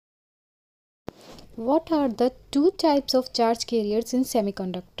What are the two types of charge carriers in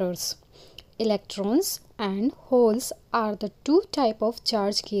semiconductors? Electrons and holes are the two types of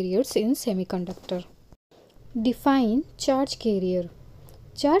charge carriers in semiconductor. Define charge carrier.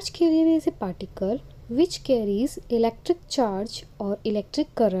 Charge carrier is a particle which carries electric charge or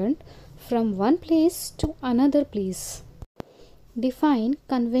electric current from one place to another place. Define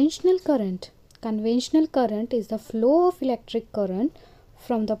conventional current. Conventional current is the flow of electric current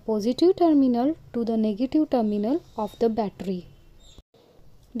from the positive terminal to the negative terminal of the battery.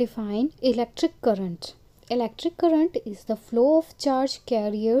 Define electric current. Electric current is the flow of charge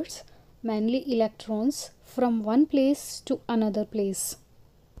carriers, mainly electrons, from one place to another place.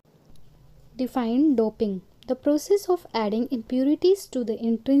 Define doping. The process of adding impurities to the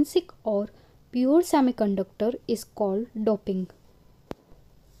intrinsic or pure semiconductor is called doping.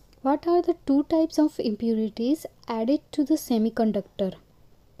 What are the two types of impurities added to the semiconductor?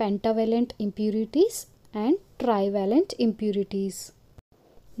 Pentavalent impurities and trivalent impurities.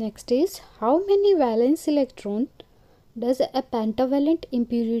 Next is, how many valence electrons does a pentavalent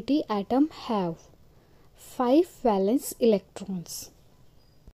impurity atom have? 5 valence electrons.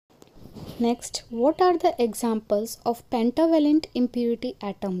 Next, what are the examples of pentavalent impurity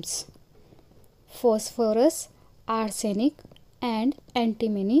atoms? Phosphorus, arsenic and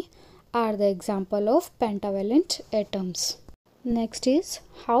antimony are the example of pentavalent atoms. Next is,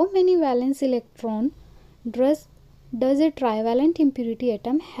 how many valence electron does a trivalent impurity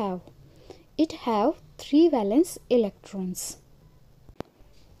atom have? It have 3 valence electrons.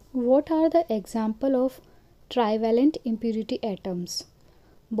 What are the example of trivalent impurity atoms?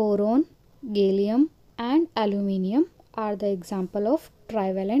 Boron, gallium and aluminium are the example of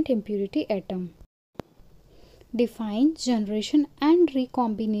trivalent impurity atom. Define generation and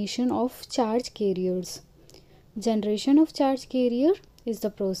recombination of charge carriers. Generation of charge carrier is the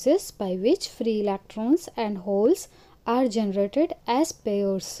process by which free electrons and holes are generated as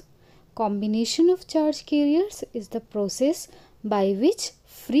pairs. Combination of charge carriers is the process by which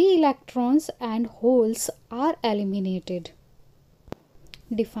free electrons and holes are eliminated.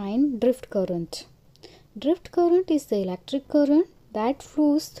 Define drift current. Drift current is the electric current that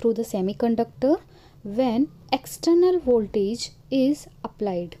flows through the semiconductor when external voltage is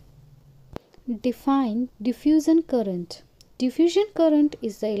applied. Define diffusion current. Diffusion current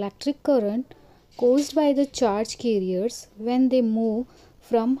is the electric current caused by the charge carriers when they move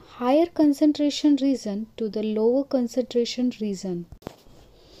from higher concentration region to the lower concentration region.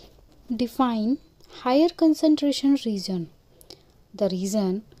 Define higher concentration region. The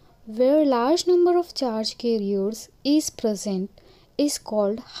region where large number of charge carriers is present is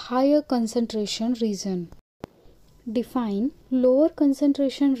called higher concentration region. Define lower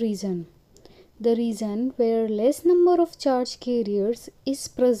concentration region. The region where less number of charge carriers is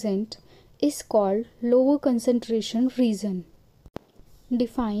present is called lower concentration region.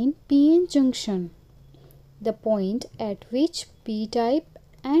 Define p-n junction. The point at which p-type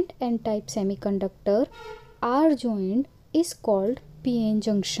and n-type semiconductor are joined is called p-n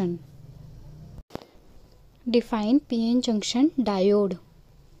junction. Define p-n junction diode.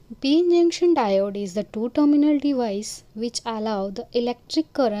 P-n junction diode is the two-terminal device which allow the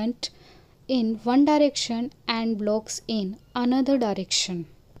electric current in one direction and blocks in another direction.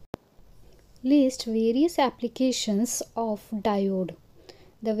 List various applications of diode.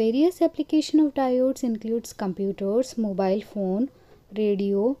 The various application of diodes includes computers, mobile phone,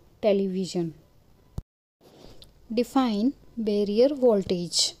 radio, television. Define barrier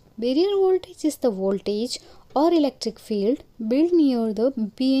voltage. Barrier voltage is the voltage or electric field built near the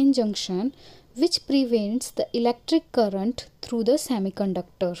p-n junction which prevents the electric current through the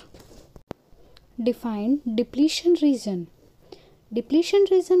semiconductor. Define depletion region. Depletion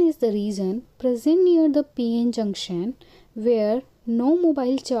region is the region present near the p-n junction where no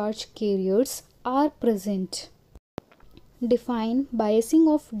mobile charge carriers are present. Define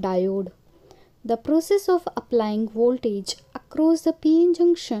biasing of diode. The process of applying voltage across the p-n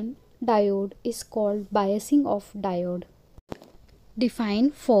junction diode is called biasing of diode. Define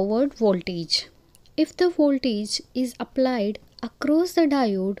forward voltage. If the voltage is applied across the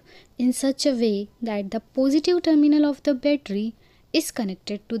diode in such a way that the positive terminal of the battery is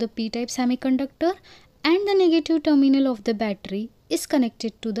connected to the p-type semiconductor and the negative terminal of the battery is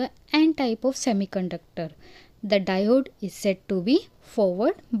connected to the n-type of semiconductor, the diode is said to be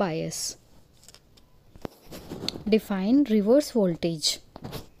forward bias. Define reverse voltage.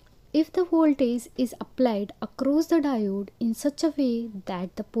 If the voltage is applied across the diode in such a way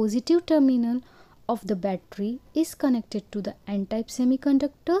that the positive terminal of the battery is connected to the n-type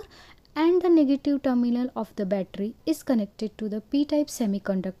semiconductor and the negative terminal of the battery is connected to the p-type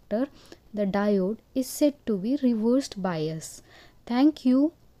semiconductor, the diode is said to be reversed bias. Thank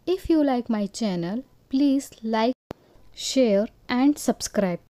you. If you like my channel, please like, share and subscribe.